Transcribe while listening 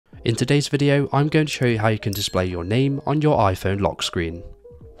In today's video, I'm going to show you how you can display your name on your iPhone lock screen.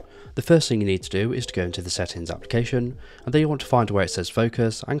 The first thing you need to do is to go into the settings application, and then you want to find where it says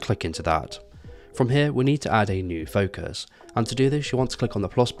focus and click into that. From here we need to add a new focus, and to do this you want to click on the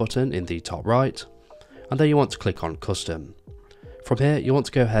plus button in the top right, and then you want to click on custom. From here you want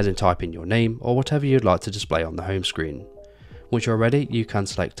to go ahead and type in your name or whatever you'd like to display on the home screen. Once you're ready, you can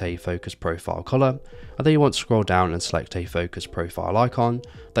select a focus profile color, and then you want to scroll down and select a focus profile icon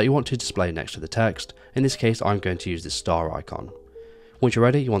that you want to display next to the text. In this case I'm going to use this star icon. Once you're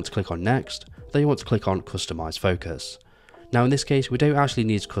ready, you want to click on next, then you want to click on customize focus. Now in this case we don't actually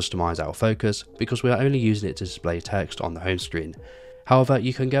need to customize our focus because we are only using it to display text on the home screen. However,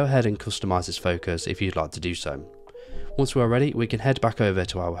 you can go ahead and customize this focus if you'd like to do so. Once we are ready, we can head back over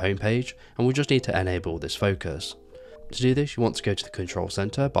to our home page and we just need to enable this focus. To do this, you want to go to the control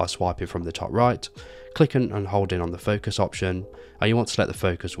center by swiping from the top right, clicking and holding on the focus option, and you want to select the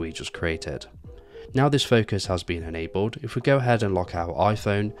focus we just created. Now this focus has been enabled, if we go ahead and lock our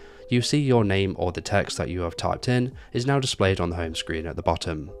iPhone, you see your name or the text that you have typed in is now displayed on the home screen at the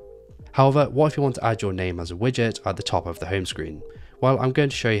bottom. However, what if you want to add your name as a widget at the top of the home screen? Well, I'm going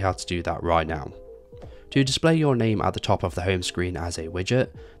to show you how to do that right now. To display your name at the top of the home screen as a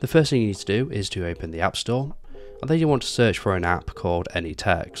widget, the first thing you need to do is to open the App Store, and then you want to search for an app called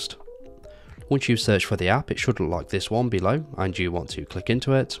AnyText. Once you search for the app, it should look like this one below, and you want to click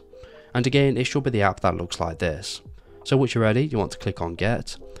into it. And again, it should be the app that looks like this. So once you're ready, you want to click on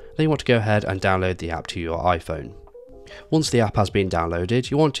Get, then you want to go ahead and download the app to your iPhone. Once the app has been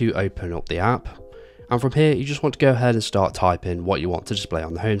downloaded, you want to open up the app, and from here you just want to go ahead and start typing what you want to display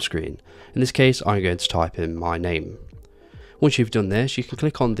on the home screen. In this case, I'm going to type in my name. Once you've done this, you can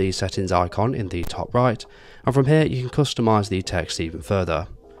click on the settings icon in the top right, and from here you can customize the text even further.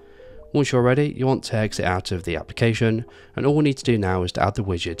 Once you're ready, you want to exit out of the application, and all we need to do now is to add the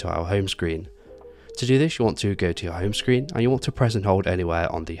widget to our home screen. To do this, you want to go to your home screen and you want to press and hold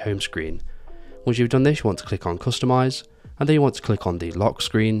anywhere on the home screen. Once you've done this, you want to click on customize, and then you want to click on the lock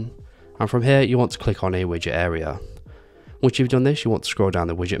screen, and from here you want to click on a widget area. Once you've done this, you want to scroll down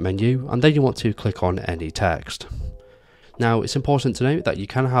the widget menu, and then you want to click on any text. Now it's important to note that you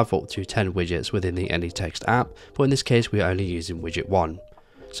can have up to 10 widgets within the AnyText app, but in this case we are only using widget 1.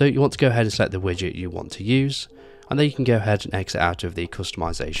 So you want to go ahead and select the widget you want to use, and then you can go ahead and exit out of the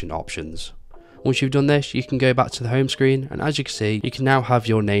customization options. Once you've done this, you can go back to the home screen, and as you can see, you can now have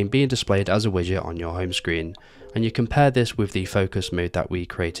your name being displayed as a widget on your home screen. And you compare this with the focus mode that we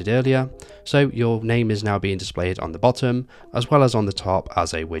created earlier, so your name is now being displayed on the bottom as well as on the top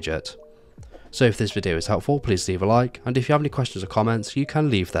as a widget. So if this video is helpful, please leave a like, and if you have any questions or comments, you can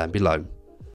leave them below.